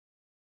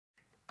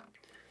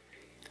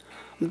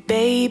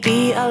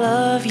Baby, I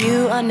love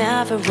you, I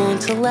never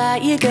want to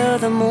let you go.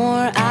 The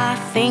more I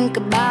think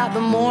about, the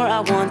more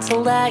I want to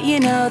let you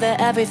know that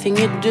everything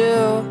you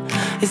do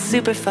is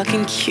super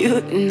fucking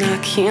cute and I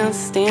can't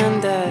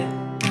stand it.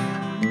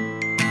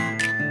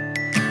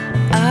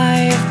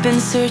 I've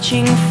been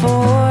searching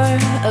for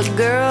a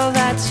girl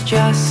that's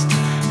just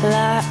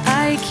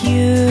like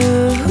you,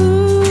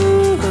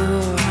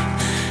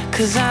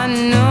 'cause I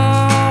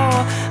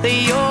know that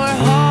your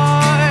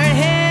heart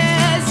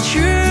is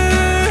true.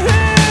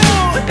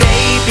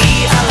 Baby,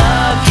 I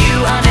love you,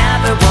 I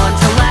never want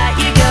to let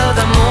you go.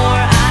 The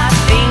more I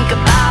think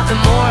about, the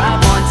more I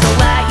want to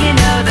let you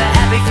know that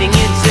everything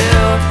you do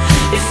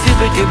is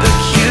super duper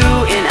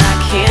cute and I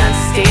can't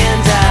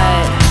stand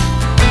it.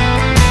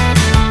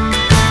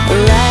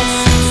 Let's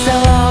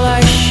sell all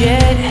our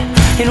shit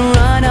and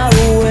run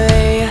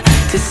away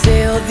to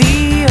sail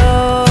the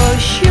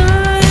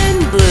ocean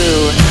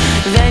blue.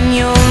 Then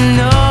you'll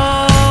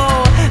know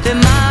that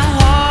my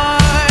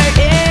heart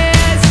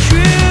is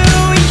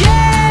true.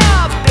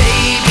 Yeah,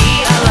 baby,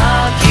 I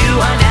love you,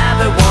 I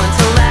never want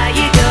to let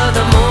you go.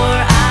 The more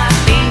I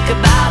think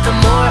about, the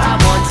more I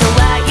want to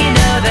let you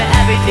know that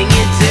everything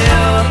you do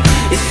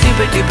is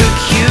super duper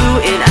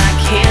cute and I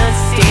can't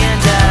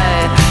stand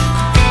it.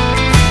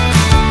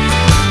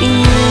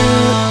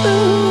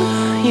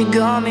 You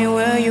got me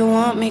where you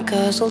want me,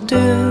 'cause I'll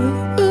do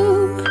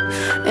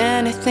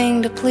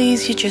anything to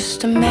please you just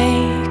to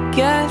make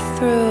it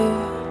through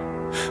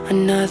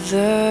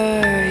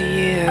another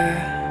year.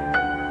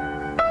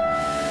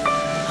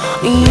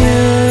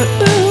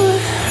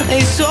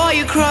 They saw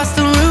you cross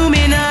the room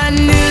and I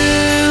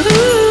knew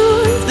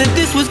that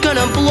this was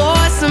gonna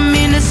blossom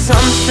into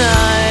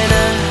something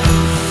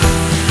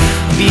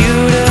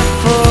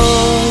beautiful.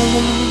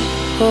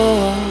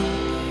 Oh,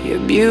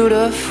 you're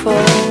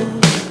beautiful.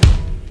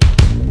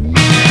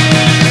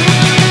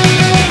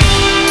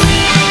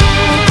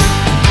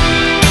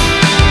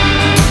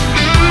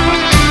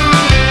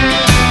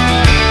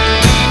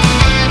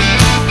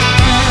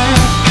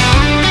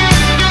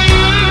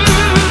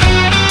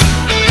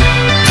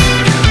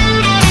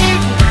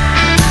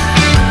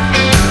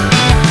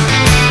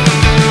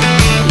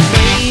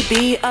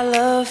 I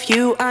love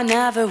you, I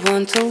never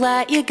want to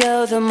let you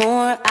go. The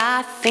more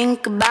I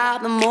think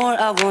about, the more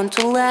I want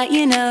to let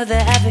you know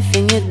that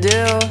everything you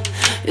do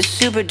is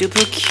super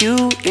duper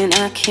cute and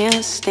I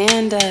can't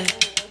stand it.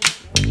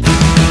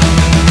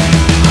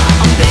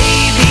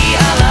 Baby,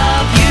 I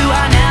love you,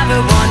 I never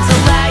want to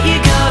let you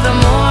go. The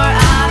more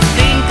I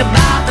think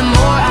about, the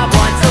more I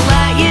want to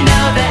let you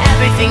know that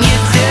everything you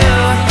do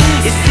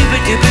is super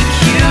duper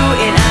cute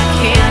and I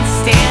can't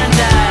stand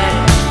it.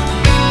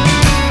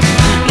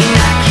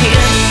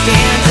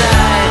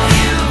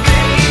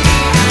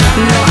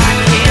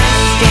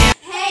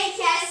 Hey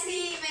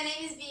Cassie, my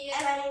name is Bia.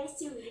 And my name is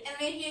Julie. And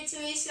we're here to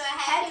wish you a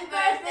happy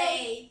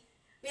birthday.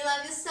 We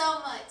love you so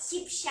much.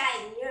 Keep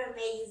shining, you're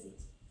amazing.